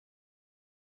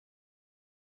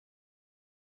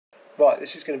Right,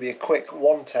 this is going to be a quick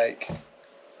one take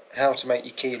how to make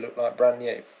your key look like brand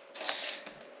new.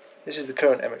 This is the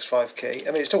current MX5 key.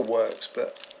 I mean, it still works,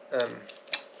 but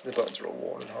the buttons are all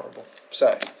worn and horrible.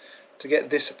 So, to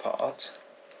get this apart,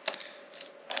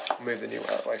 I'll move the new one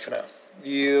out of the way for now.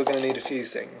 You're going to need a few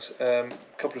things. A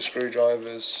couple of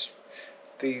screwdrivers.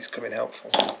 These come in helpful.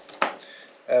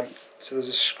 So there's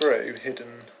a screw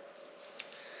hidden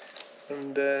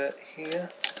under here.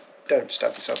 Don't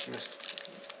stab yourself in this.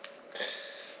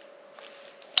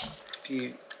 If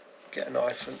you get a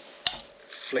knife and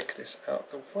flick this out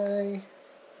the way,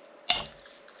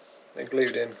 they're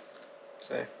glued in,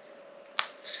 so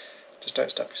just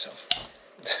don't stab yourself.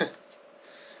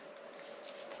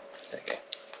 There you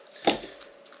go.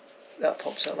 That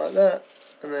pops out like that,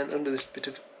 and then under this bit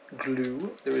of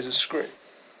glue there is a screw.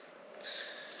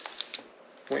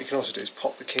 What you can also do is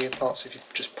pop the key apart, so if you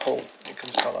just pull, it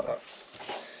comes out like that.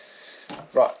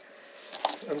 Right,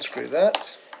 unscrew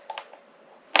that.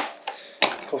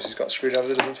 Of course, he's got a screwdriver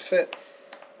that doesn't fit.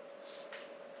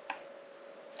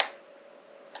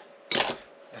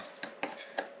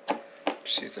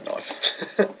 Just use the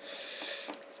knife.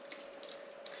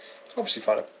 Obviously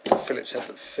find a Phillips head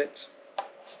that fits.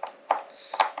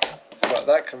 Right,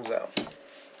 that comes out.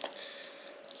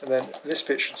 And then this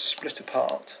bit should split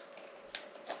apart.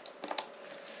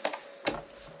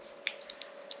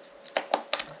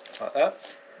 Like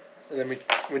that. And then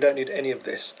we don't need any of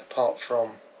this apart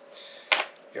from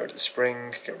get rid of the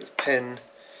spring, get rid of the pin,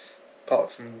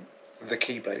 apart from the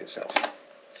key blade itself.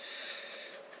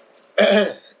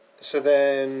 So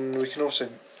then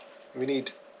we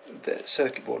need the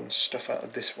circuit board and stuff out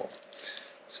of this one.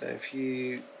 So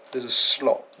there's a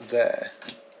slot there.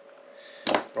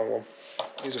 Wrong one.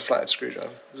 Use a flathead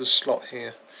screwdriver. There's a slot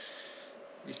here.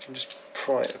 You can just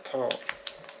pry it apart.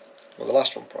 Well, the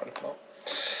last one pried apart.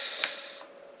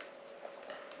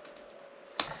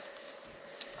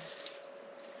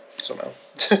 Somehow.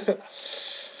 I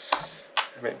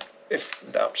mean, if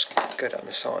in doubt, just go down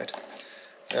the side.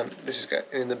 This is going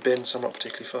in the bin, so I'm not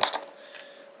particularly fussed.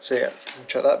 So yeah,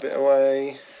 chuck that bit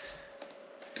away.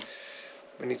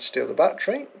 We need to steal the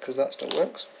battery, because that still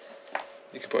works.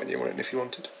 You could put a new one in if you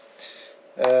wanted.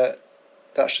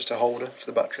 That's just a holder for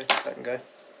the battery, that can go.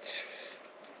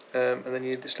 And then you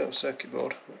need this little circuit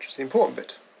board, which is the important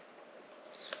bit.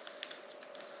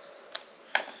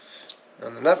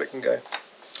 And then that bit can go.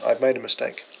 I've made a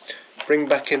mistake. Bring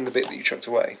back in the bit that you chucked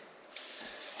away.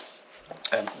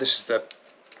 This is the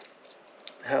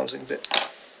housing bit.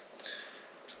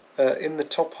 In the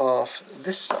top half,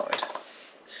 this side,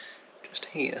 just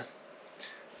here,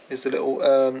 is the little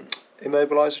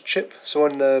immobiliser chip. So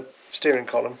on the steering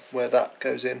column, where that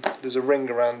goes in, there's a ring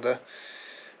around the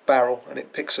barrel, and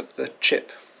it picks up the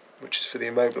chip, which is for the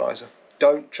immobiliser.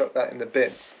 Don't chuck that in the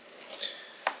bin.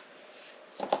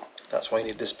 That's why you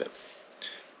need this bit.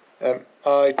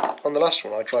 On the last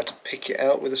one, I tried to pick it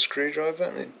out with a screwdriver,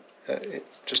 and it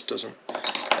just doesn't.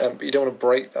 But you don't want to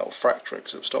break that or fracture it,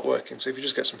 because it'll stop working. So if you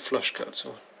just get some flush cuts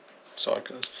or side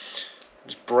cuts,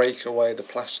 just break away the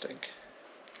plastic.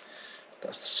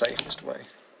 That's the safest way,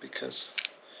 because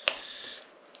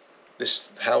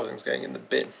this housing's going in the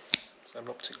bin, so I'm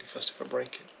not particularly fussed if I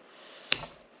break it.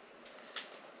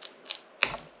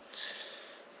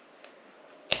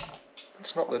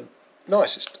 It's not the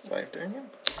nicest way of doing it.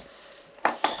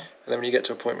 And then when you get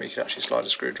to a point where you can actually slide a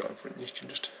screwdriver in, you can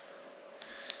just...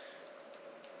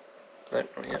 No,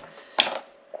 not yet.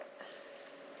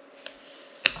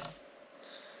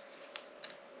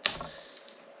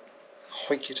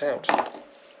 Hoik it out.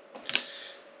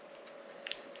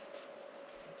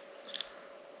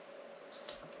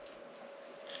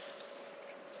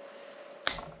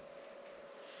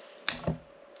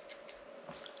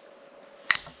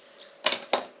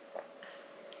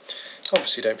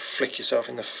 Obviously don't flick yourself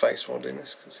in the face while doing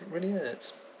this, because it really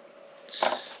hurts.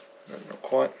 No, not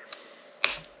quite.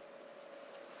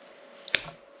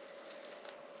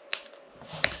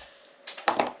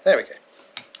 There we go.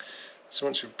 So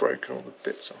once we've broken all the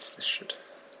bits off, this should,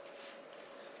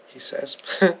 he says,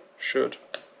 should.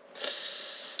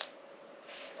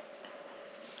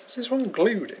 Is this one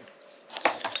glued in?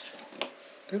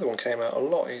 The other one came out a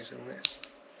lot easier than this.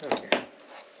 There we go.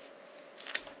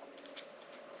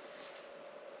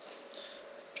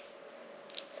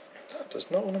 That does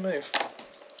not want to move.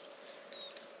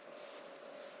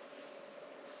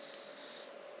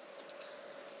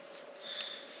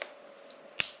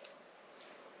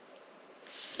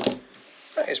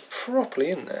 That is properly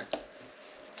in there.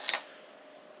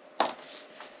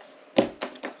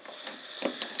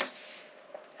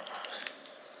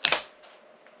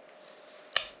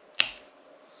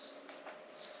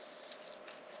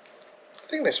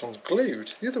 think this one's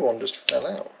glued. The other one just fell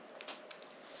out.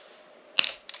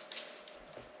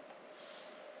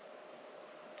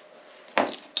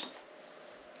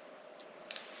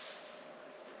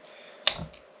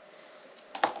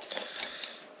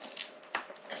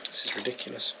 This is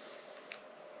ridiculous.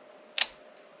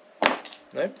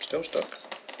 Nope, still stuck.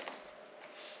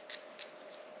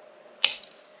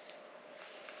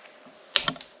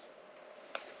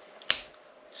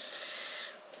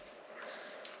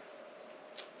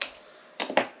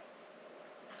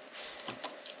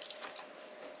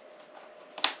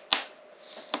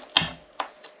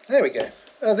 There we go.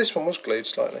 Oh, this one was glued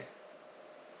slightly.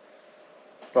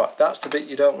 Right, that's the bit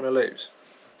you don't want to lose.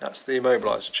 That's the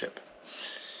immobiliser chip.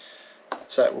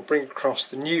 So we'll bring across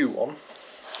the new one,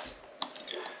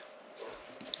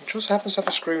 which also happens to have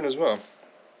a screw in as well.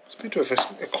 It's good to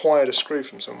have acquired a screw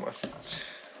from somewhere.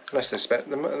 Unless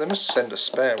they must send a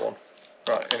spare one.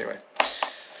 Right, anyway.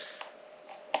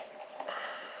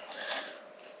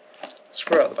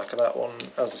 Screw out the back of that one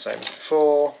as the same as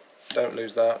before. Don't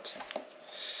lose that.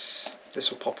 This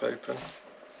will pop open.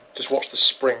 Just watch the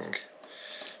spring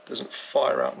doesn't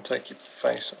fire out and take your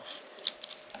face off.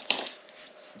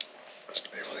 Let's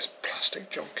move all this plastic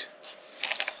junk.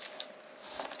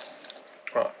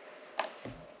 Right.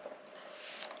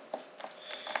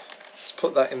 Let's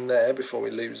put that in there before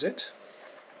we lose it.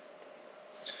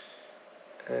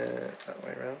 That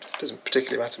way around. It doesn't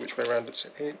particularly matter which way around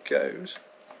it goes.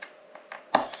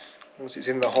 Once it's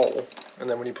in the hole, and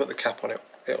then when you put the cap on it,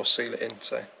 it'll seal it in.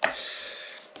 So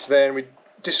then we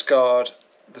discard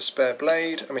the spare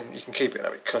blade. I mean, you can keep it and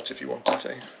have it cut if you wanted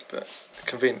to, but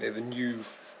conveniently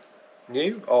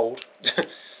the old,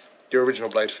 your original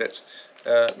blade fits.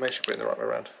 Make sure you put it in the right way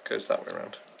around. It goes that way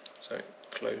around, so it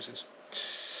closes.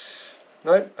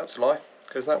 No, that's a lie.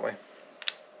 It goes that way,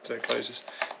 so it closes.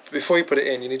 But before you put it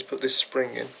in, you need to put this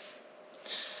spring in,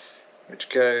 which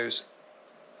goes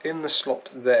in the slot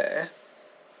there,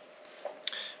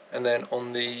 and then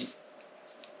on the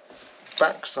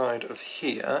back side of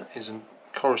here is a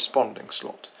corresponding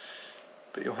slot,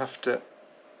 but you'll have to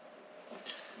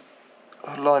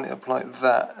line it up like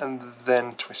that and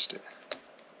then twist it,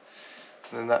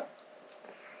 and then that,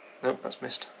 nope, that's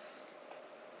missed.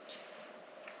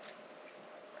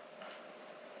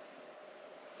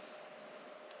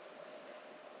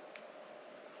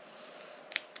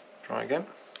 Try again.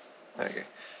 There you go.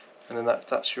 And then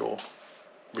that's your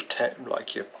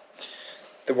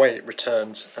the way it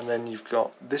returns, and then you've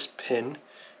got this pin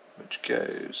which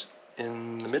goes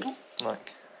in the middle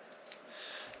like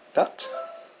that,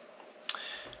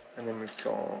 and then we've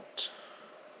got,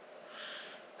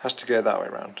 has to go that way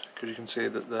around because you can see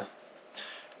that the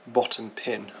bottom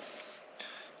pin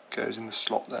goes in the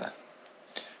slot there.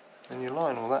 Then you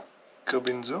line all that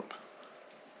gubbins up.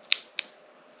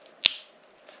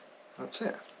 That's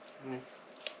it.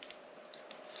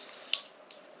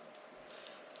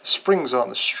 The springs aren't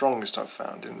the strongest I've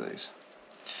found in these.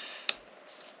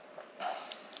 I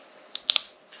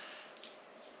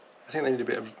think they need a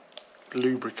bit of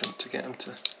lubricant to get them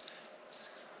to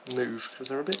move, because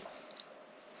they're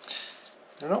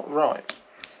not right.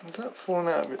 Is that falling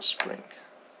out of its spring?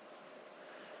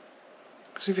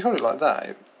 Because if you hold it like that,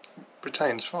 it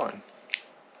retains fine.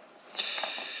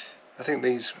 I think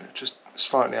these are just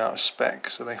slightly out of spec,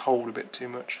 so they hold a bit too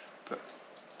much, but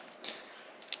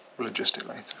we'll adjust it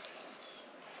later.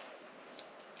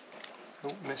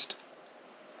 Oh, missed.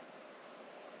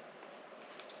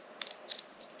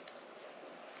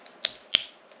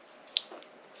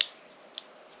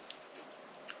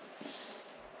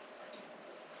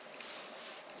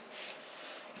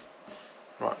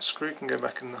 Right, screw can go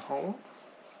back in the hole.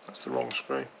 That's the wrong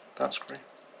screw, that screw.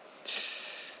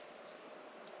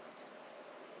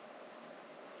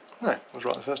 No, I was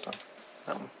right the first time.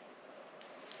 That one.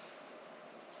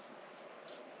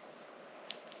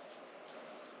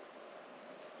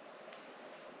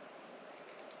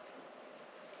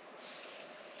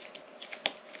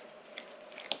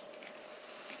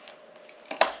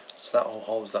 So that all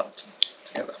holds that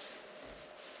together.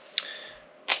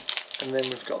 And then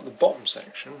we've got the bottom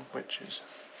section, which is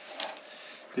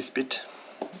this bit.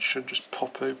 It should just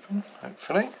pop open,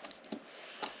 hopefully,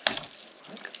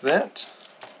 like that.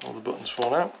 All the buttons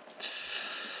fall out.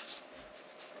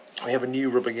 We have a new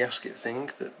rubber gasket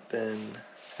thing that then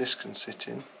this can sit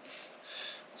in.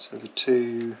 So the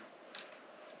two,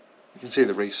 you can see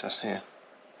the recess here.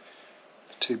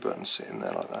 The two buttons sit in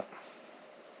there like that.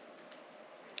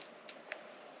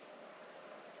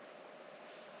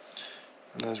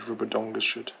 And those rubber dongers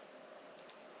should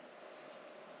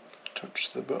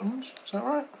touch the buttons. Is that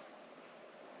right?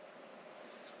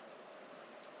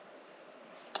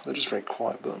 They're just very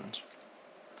quiet buttons.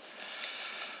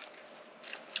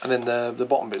 And then the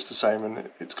bottom bit's the same, and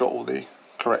it's got all the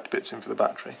correct bits in for the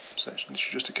battery, so it's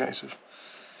just a case of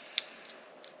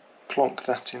plonk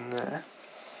that in there,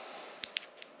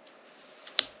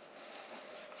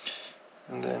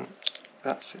 and then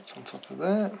that sits on top of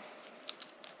there,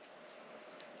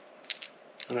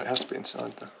 and it has to be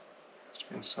inside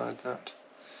that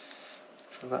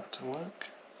for that to work.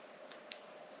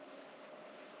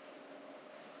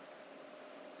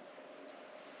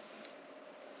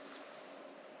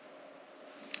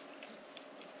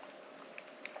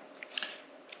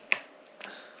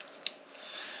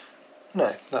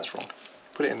 No, that's wrong.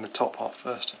 Put it in the top half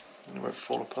first, and it won't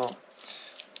fall apart.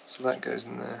 So that goes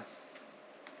in there.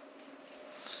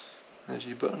 There's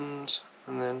your buttons,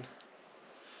 and then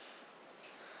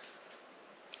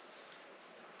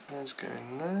those go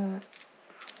in there.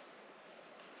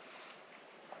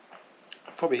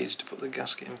 Probably easy to put the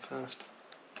gasket in first.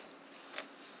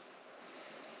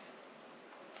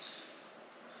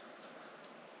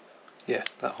 Yeah,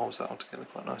 that holds that all together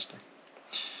quite nicely.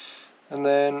 And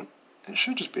then it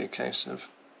should just be a case of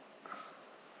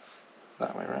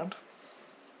that way around,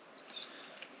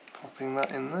 popping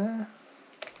that in there.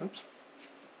 Oops.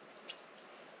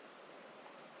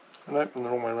 Nope, I'm the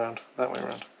wrong way around, that way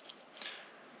around.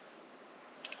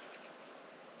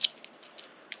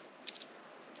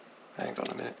 Hang on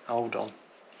a minute, hold on.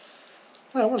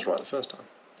 No, I was right the first time,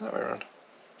 that way around.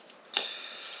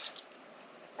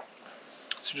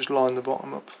 So just line the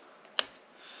bottom up.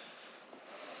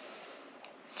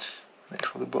 Make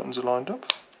sure the buttons are lined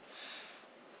up.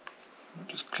 It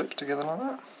just clips together like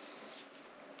that.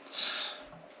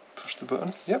 Push the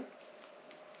button, yep.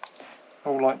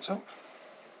 All lights up.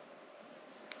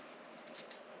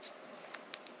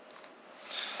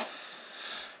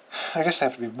 I guess they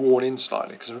have to be worn in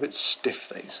slightly because they're a bit stiff,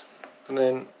 these. And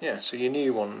then, yeah, so your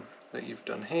new one that you've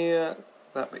done here,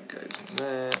 that bit goes in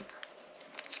there.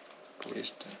 Probably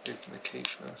just open the key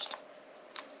first.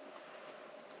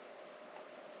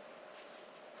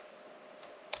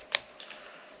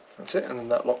 That's it, and then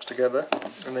that locks together.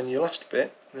 And then your last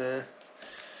bit, the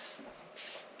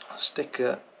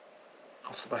sticker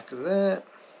off the back of there.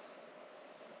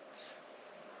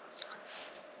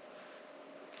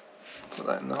 Put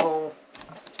that in the hole.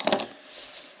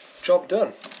 Job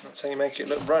done. That's how you make it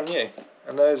look brand new.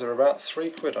 And those are about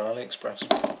 £3 on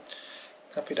AliExpress.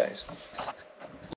 Happy days.